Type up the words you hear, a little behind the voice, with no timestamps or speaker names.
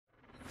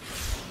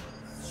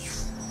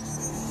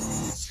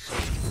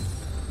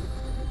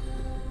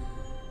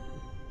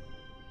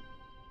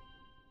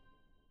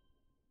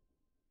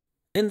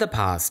In the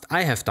past,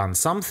 I have done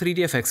some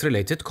 3dfx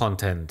related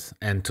content,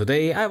 and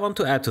today I want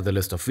to add to the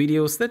list of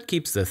videos that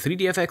keeps the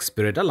 3dfx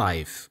spirit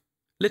alive.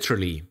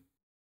 Literally.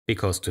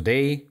 Because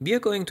today, we are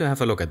going to have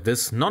a look at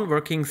this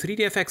non-working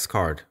 3dfx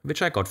card,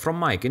 which I got from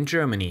Mike in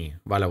Germany,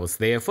 while I was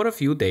there for a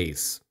few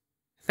days.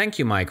 Thank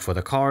you, Mike, for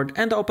the card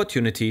and the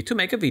opportunity to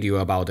make a video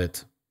about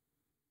it.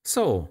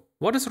 So,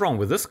 what is wrong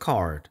with this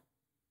card?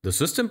 The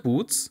system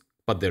boots,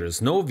 but there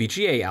is no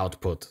VGA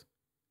output.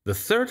 The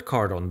third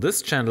card on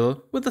this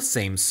channel with the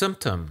same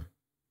symptom.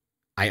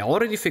 I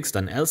already fixed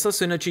an ELSA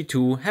Synergy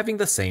 2 having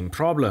the same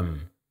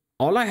problem.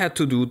 All I had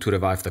to do to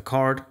revive the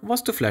card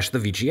was to flash the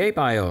VGA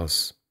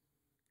BIOS.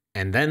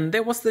 And then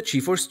there was the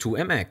GeForce 2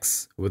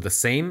 MX with the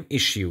same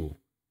issue.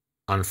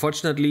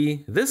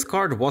 Unfortunately, this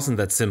card wasn't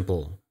that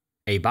simple.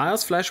 A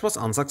BIOS flash was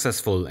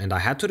unsuccessful and I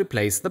had to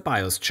replace the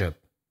BIOS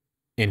chip.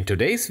 In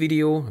today's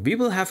video, we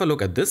will have a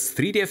look at this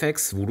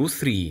 3dfx Voodoo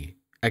 3.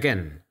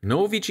 Again,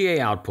 no VGA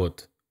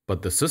output,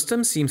 but the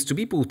system seems to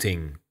be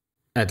booting.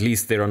 At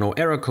least there are no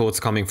error codes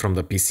coming from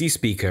the PC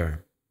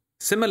speaker.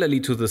 Similarly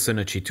to the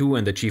Synergy 2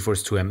 and the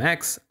GeForce 2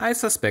 MX, I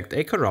suspect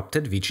a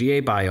corrupted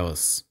VGA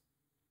BIOS.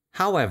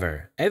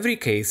 However, every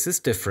case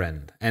is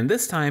different, and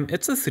this time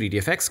it's a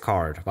 3dfx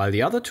card, while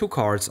the other two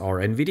cards are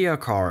Nvidia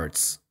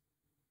cards.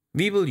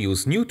 We will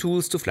use new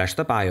tools to flash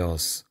the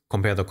BIOS,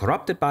 compare the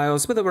corrupted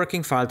BIOS with a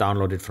working file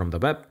downloaded from the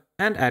web,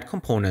 and add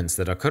components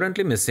that are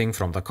currently missing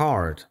from the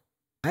card.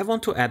 I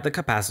want to add the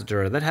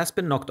capacitor that has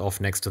been knocked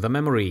off next to the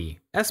memory,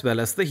 as well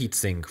as the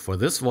heatsink for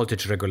this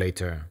voltage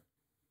regulator.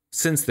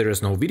 Since there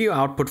is no video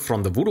output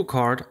from the Voodoo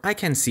card, I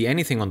can't see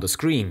anything on the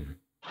screen.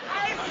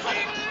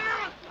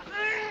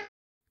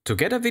 To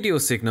get a video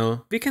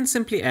signal, we can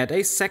simply add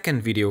a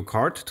second video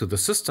card to the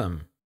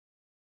system.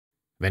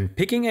 When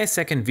picking a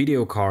second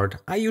video card,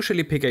 I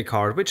usually pick a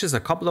card which is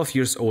a couple of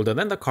years older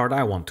than the card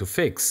I want to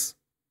fix.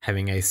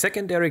 Having a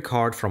secondary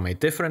card from a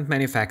different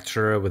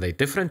manufacturer with a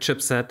different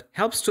chipset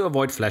helps to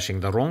avoid flashing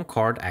the wrong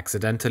card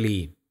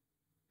accidentally.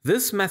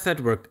 This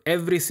method worked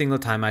every single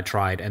time I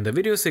tried, and the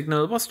video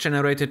signal was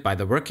generated by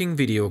the working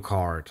video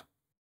card.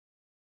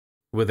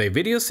 With a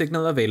video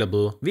signal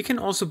available, we can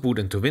also boot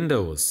into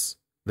Windows.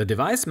 The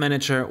device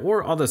manager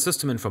or other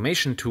system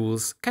information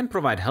tools can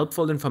provide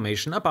helpful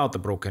information about the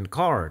broken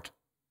card.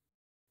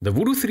 The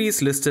Voodoo 3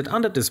 is listed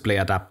under display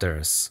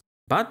adapters,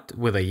 but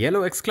with a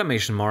yellow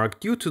exclamation mark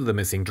due to the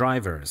missing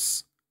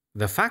drivers.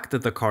 The fact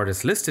that the card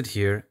is listed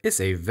here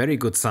is a very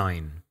good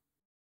sign.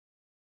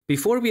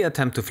 Before we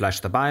attempt to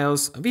flash the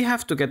BIOS, we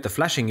have to get the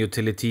flashing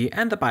utility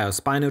and the BIOS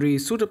binary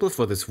suitable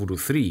for this Voodoo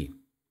 3.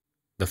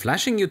 The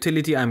flashing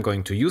utility I'm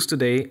going to use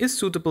today is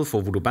suitable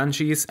for Voodoo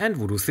Banshees and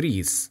Voodoo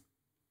 3s.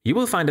 You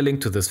will find a link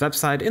to this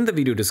website in the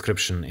video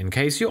description in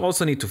case you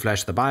also need to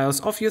flash the BIOS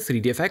of your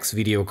 3dfx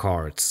video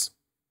cards.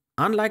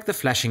 Unlike the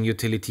flashing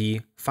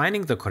utility,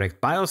 finding the correct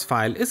BIOS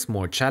file is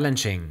more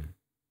challenging.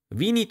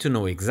 We need to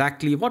know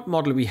exactly what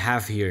model we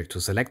have here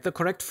to select the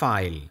correct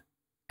file.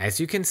 As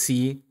you can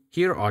see,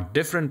 here are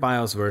different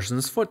BIOS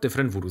versions for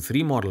different Voodoo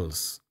 3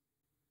 models.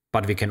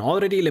 But we can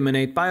already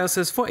eliminate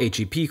BIOSes for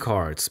AGP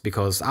cards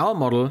because our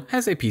model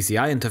has a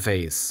PCI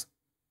interface.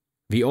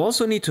 We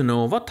also need to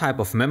know what type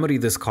of memory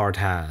this card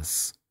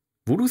has.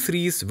 Voodoo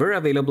 3s were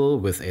available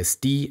with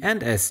SD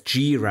and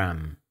SG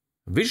RAM.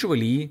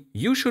 Visually,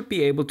 you should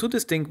be able to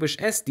distinguish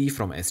SD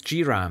from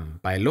SG RAM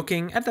by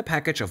looking at the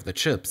package of the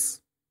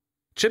chips.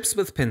 Chips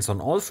with pins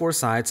on all four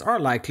sides are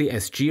likely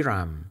SG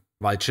RAM,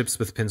 while chips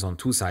with pins on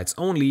two sides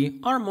only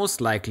are most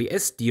likely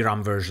SD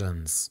RAM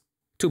versions.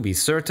 To be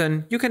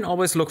certain, you can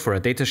always look for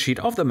a datasheet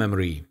of the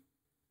memory.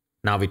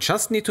 Now we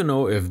just need to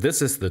know if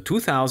this is the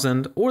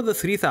 2000 or the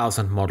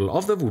 3000 model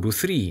of the Voodoo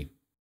 3.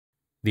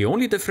 The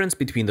only difference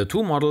between the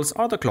two models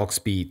are the clock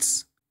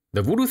speeds.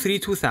 The Voodoo 3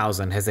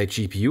 2000 has a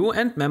GPU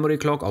and memory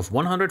clock of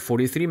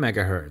 143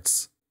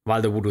 MHz,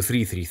 while the Voodoo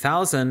 3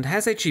 3000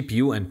 has a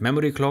GPU and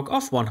memory clock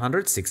of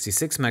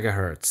 166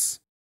 MHz.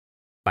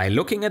 By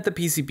looking at the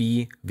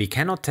PCB, we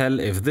cannot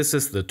tell if this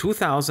is the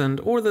 2000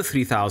 or the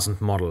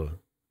 3000 model.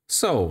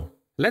 So,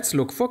 let's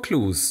look for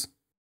clues.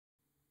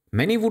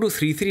 Many Voodoo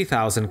 3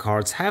 3000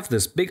 cards have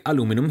this big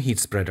aluminum heat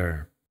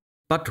spreader.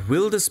 But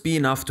will this be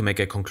enough to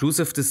make a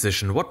conclusive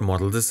decision what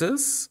model this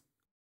is?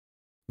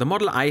 The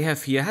model I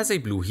have here has a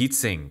blue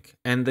heatsink,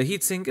 and the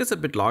heatsink is a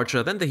bit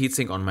larger than the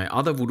heatsink on my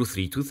other Voodoo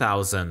 3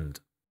 2000.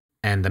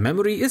 And the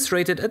memory is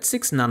rated at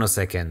 6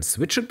 nanoseconds,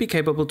 which should be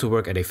capable to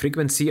work at a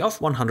frequency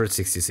of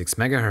 166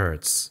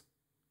 MHz.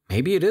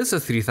 Maybe it is a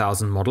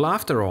 3000 model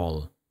after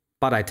all,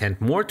 but I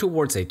tend more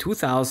towards a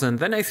 2000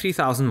 than a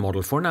 3000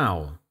 model for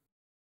now.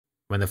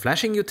 When the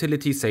flashing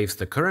utility saves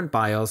the current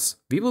BIOS,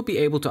 we will be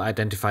able to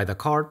identify the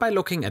card by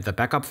looking at the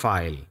backup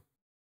file.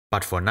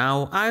 But for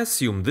now, I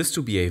assume this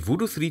to be a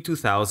Voodoo 3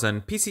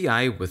 2000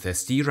 PCI with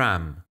SD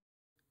RAM.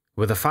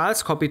 With the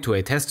files copied to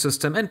a test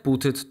system and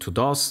booted to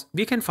DOS,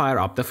 we can fire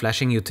up the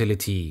flashing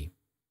utility.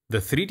 The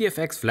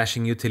 3dfx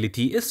flashing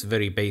utility is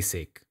very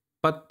basic,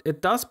 but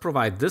it does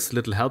provide this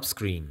little help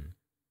screen.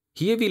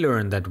 Here we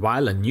learn that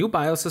while a new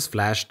BIOS is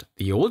flashed,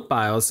 the old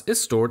BIOS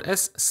is stored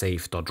as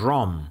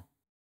save.rom.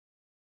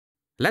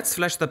 Let's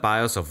flash the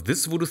BIOS of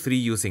this Voodoo 3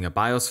 using a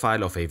BIOS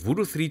file of a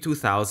Voodoo 3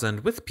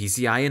 2000 with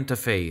PCI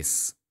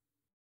interface.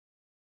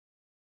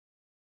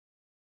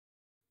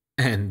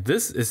 And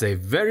this is a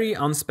very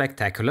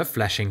unspectacular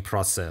flashing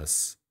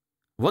process.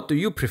 What do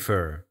you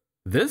prefer?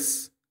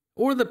 This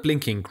or the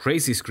blinking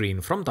crazy screen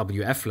from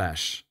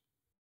WF-Flash?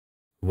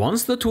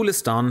 Once the tool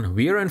is done,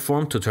 we are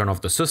informed to turn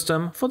off the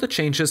system for the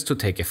changes to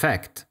take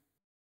effect.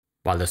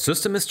 While the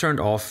system is turned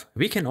off,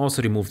 we can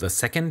also remove the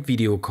second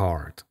video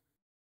card.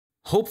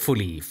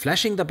 Hopefully,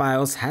 flashing the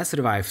BIOS has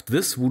revived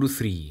this Voodoo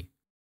 3.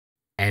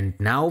 And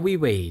now we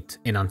wait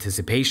in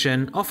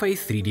anticipation of a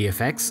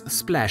 3DFX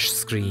splash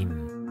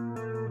screen.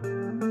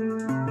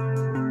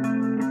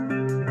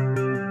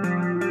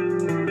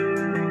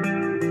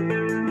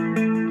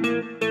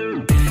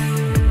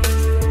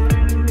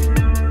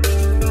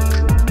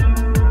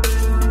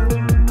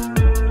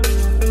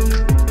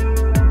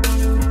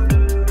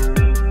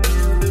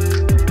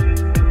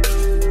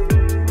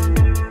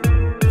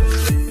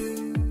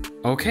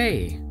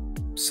 Okay,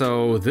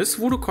 so this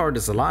Voodoo card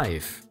is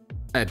alive.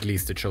 At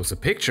least it shows a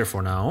picture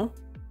for now.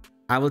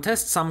 I will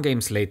test some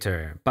games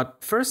later,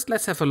 but first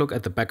let's have a look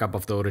at the backup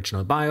of the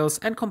original BIOS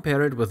and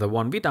compare it with the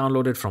one we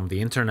downloaded from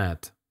the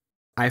internet.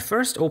 I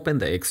first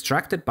opened the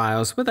extracted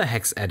BIOS with a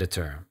hex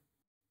editor.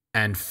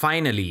 And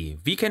finally,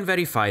 we can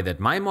verify that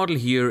my model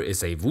here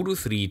is a Voodoo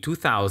 3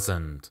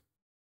 2000.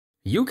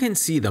 You can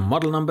see the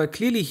model number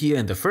clearly here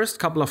in the first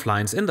couple of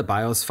lines in the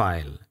BIOS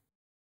file.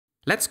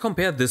 Let's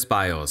compare this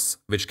BIOS,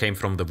 which came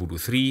from the Voodoo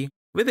 3,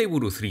 with a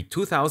Voodoo 3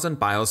 2000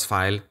 BIOS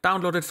file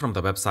downloaded from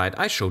the website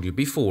I showed you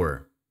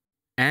before.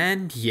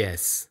 And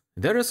yes,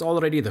 there is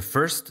already the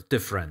first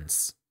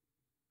difference.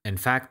 In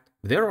fact,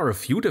 there are a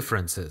few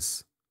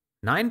differences.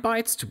 9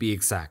 bytes to be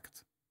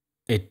exact.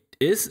 It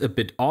is a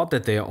bit odd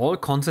that they are all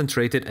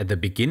concentrated at the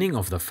beginning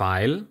of the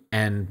file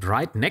and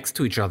right next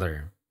to each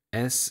other,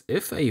 as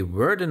if a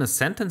word in a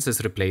sentence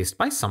is replaced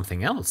by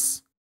something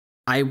else.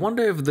 I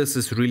wonder if this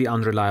is really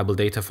unreliable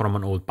data from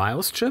an old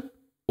BIOS chip,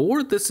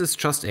 or this is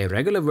just a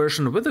regular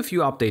version with a few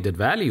updated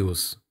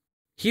values.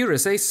 Here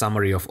is a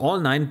summary of all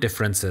 9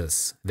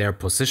 differences, their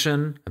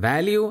position,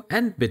 value,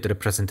 and bit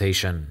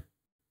representation.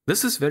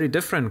 This is very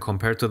different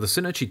compared to the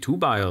Synergy 2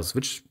 BIOS,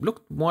 which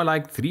looked more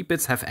like 3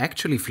 bits have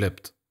actually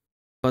flipped.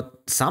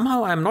 But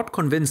somehow I'm not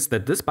convinced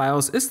that this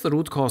BIOS is the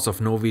root cause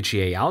of no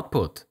VGA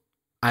output.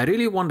 I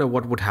really wonder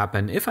what would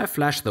happen if I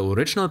flash the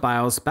original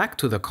BIOS back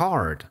to the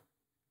card.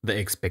 The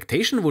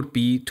expectation would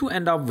be to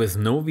end up with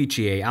no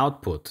VGA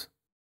output.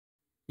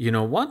 You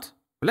know what?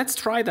 Let's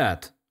try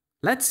that.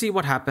 Let's see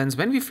what happens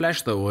when we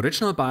flash the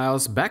original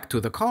BIOS back to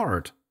the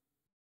card.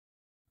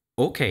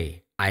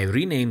 Okay, I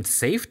renamed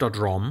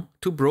save.rom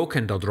to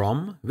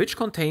broken.rom, which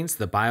contains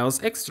the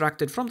BIOS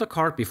extracted from the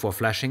card before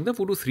flashing the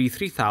Voodoo 3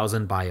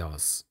 3000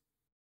 BIOS.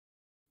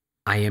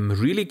 I am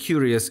really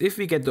curious if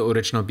we get the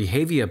original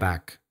behavior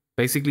back,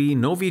 basically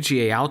no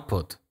VGA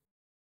output.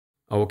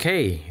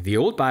 Okay, the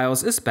old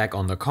BIOS is back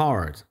on the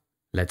card.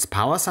 Let's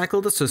power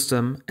cycle the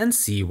system and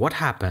see what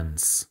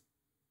happens.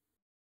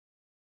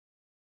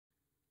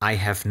 I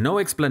have no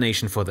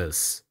explanation for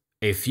this.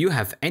 If you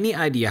have any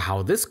idea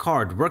how this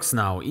card works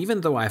now,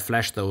 even though I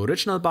flashed the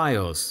original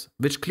BIOS,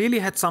 which clearly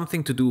had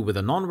something to do with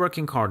a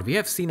non-working card we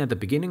have seen at the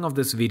beginning of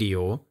this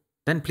video,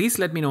 then please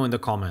let me know in the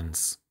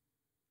comments.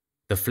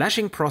 The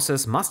flashing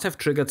process must have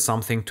triggered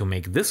something to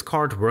make this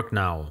card work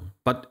now,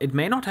 but it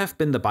may not have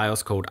been the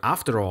BIOS code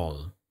after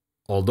all.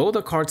 Although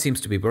the card seems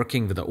to be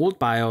working with the old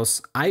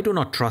BIOS, I do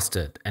not trust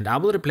it, and I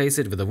will replace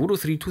it with the Voodoo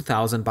 3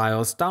 2000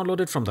 BIOS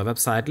downloaded from the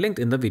website linked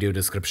in the video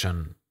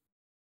description.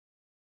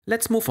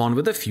 Let's move on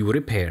with a few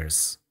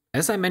repairs.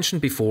 As I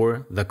mentioned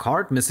before, the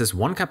card misses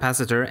one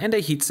capacitor and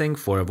a heatsink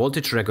for a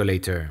voltage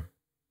regulator.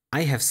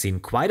 I have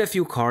seen quite a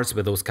few cards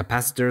where those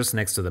capacitors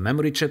next to the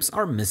memory chips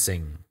are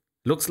missing.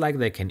 Looks like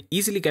they can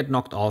easily get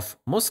knocked off,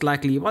 most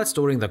likely while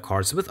storing the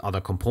cards with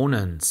other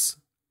components.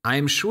 I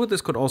am sure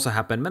this could also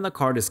happen when the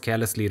card is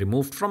carelessly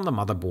removed from the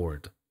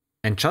motherboard.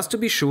 And just to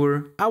be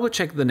sure, I will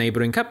check the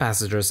neighboring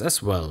capacitors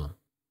as well.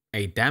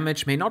 A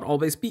damage may not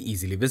always be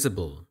easily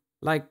visible.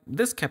 Like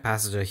this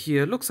capacitor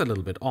here looks a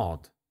little bit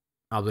odd.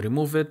 I will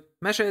remove it,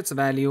 measure its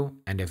value,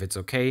 and if it's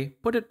okay,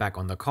 put it back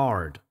on the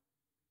card.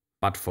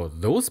 But for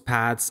those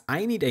pads,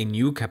 I need a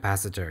new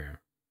capacitor.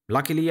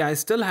 Luckily, I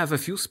still have a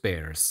few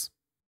spares.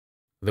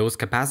 Those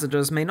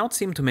capacitors may not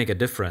seem to make a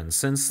difference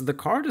since the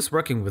card is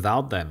working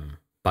without them.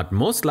 But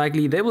most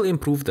likely they will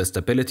improve the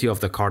stability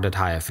of the card at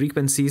higher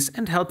frequencies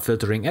and help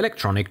filtering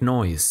electronic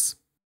noise.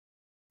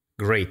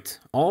 Great,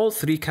 all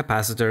 3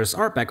 capacitors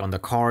are back on the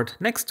card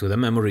next to the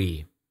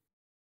memory.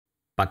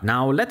 But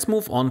now let's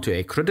move on to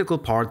a critical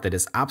part that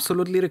is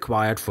absolutely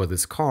required for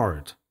this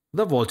card,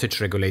 the voltage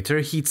regulator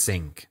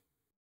heatsink.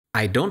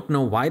 I don't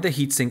know why the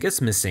heatsink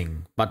is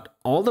missing, but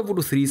all the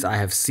Voodoo 3s I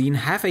have seen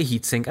have a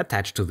heatsink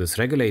attached to this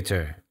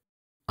regulator.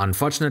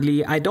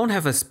 Unfortunately, I don't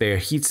have a spare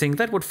heatsink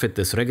that would fit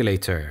this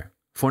regulator.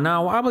 For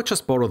now, I will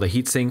just borrow the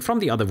heatsink from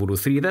the other Voodoo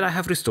 3 that I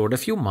have restored a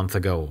few months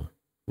ago.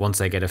 Once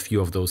I get a few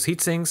of those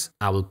heatsinks,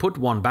 I will put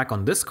one back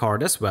on this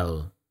card as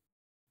well.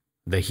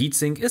 The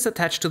heatsink is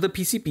attached to the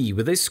PCB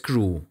with a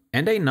screw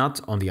and a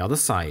nut on the other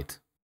side.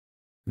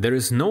 There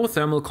is no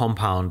thermal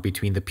compound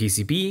between the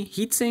PCB,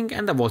 heatsink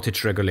and the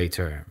voltage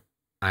regulator.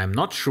 I am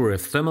not sure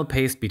if thermal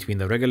paste between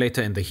the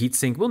regulator and the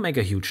heatsink will make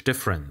a huge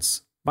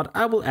difference, but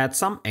I will add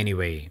some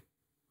anyway.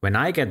 When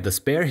I get the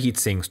spare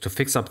heatsinks to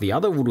fix up the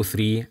other Voodoo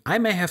 3, I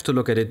may have to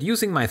look at it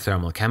using my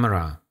thermal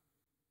camera.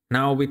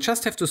 Now we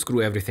just have to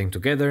screw everything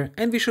together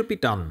and we should be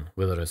done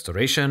with the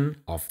restoration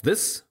of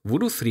this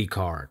Voodoo 3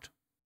 card.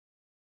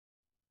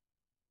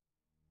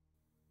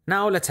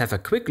 Now let's have a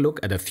quick look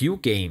at a few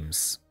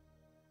games.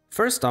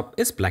 First up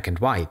is Black and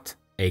White,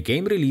 a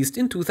game released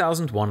in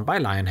 2001 by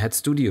Lionhead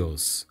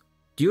Studios.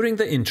 During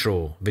the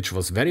intro, which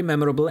was very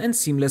memorable and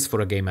seamless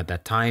for a game at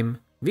that time,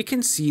 we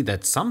can see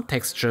that some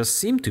textures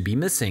seem to be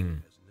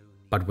missing.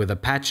 But with a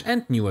patch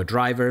and newer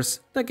drivers,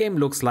 the game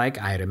looks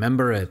like I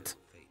remember it.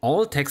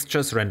 All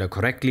textures render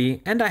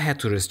correctly and I had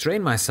to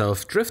restrain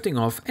myself drifting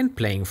off and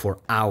playing for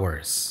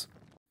hours.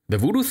 The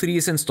Voodoo 3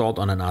 is installed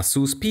on an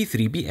ASUS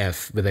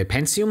P3BF with a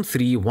Pentium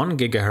 3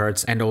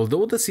 1GHz, and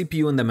although the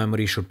CPU and the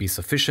memory should be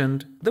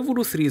sufficient, the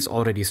Voodoo 3 is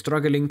already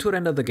struggling to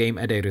render the game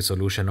at a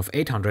resolution of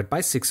 800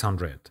 by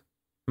 600.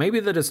 Maybe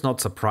that is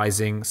not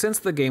surprising since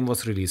the game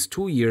was released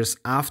 2 years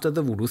after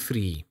the Voodoo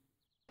 3.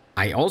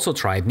 I also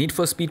tried Need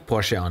for Speed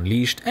Porsche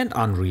Unleashed and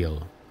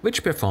Unreal,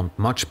 which performed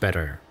much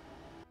better.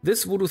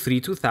 This Voodoo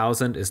 3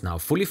 2000 is now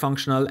fully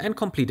functional and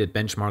completed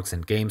benchmarks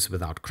and games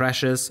without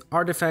crashes,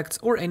 artifacts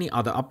or any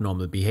other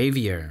abnormal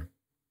behavior.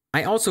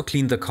 I also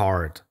cleaned the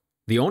card.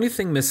 The only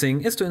thing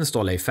missing is to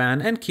install a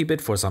fan and keep it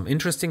for some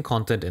interesting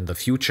content in the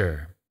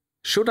future.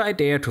 Should I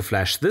dare to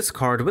flash this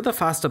card with a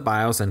faster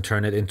BIOS and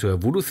turn it into a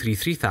Voodoo 3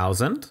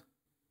 3000?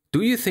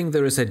 Do you think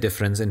there is a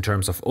difference in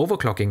terms of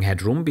overclocking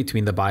headroom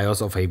between the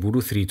BIOS of a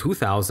Voodoo 3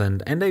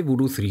 2000 and a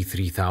Voodoo 3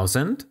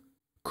 3000?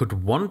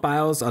 Could one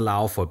BIOS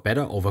allow for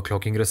better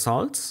overclocking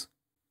results?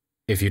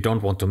 If you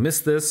don't want to miss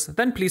this,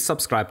 then please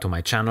subscribe to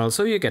my channel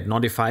so you get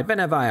notified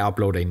whenever I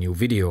upload a new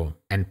video.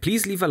 And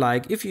please leave a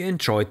like if you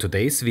enjoyed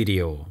today's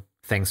video.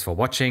 Thanks for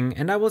watching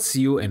and I will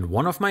see you in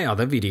one of my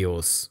other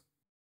videos.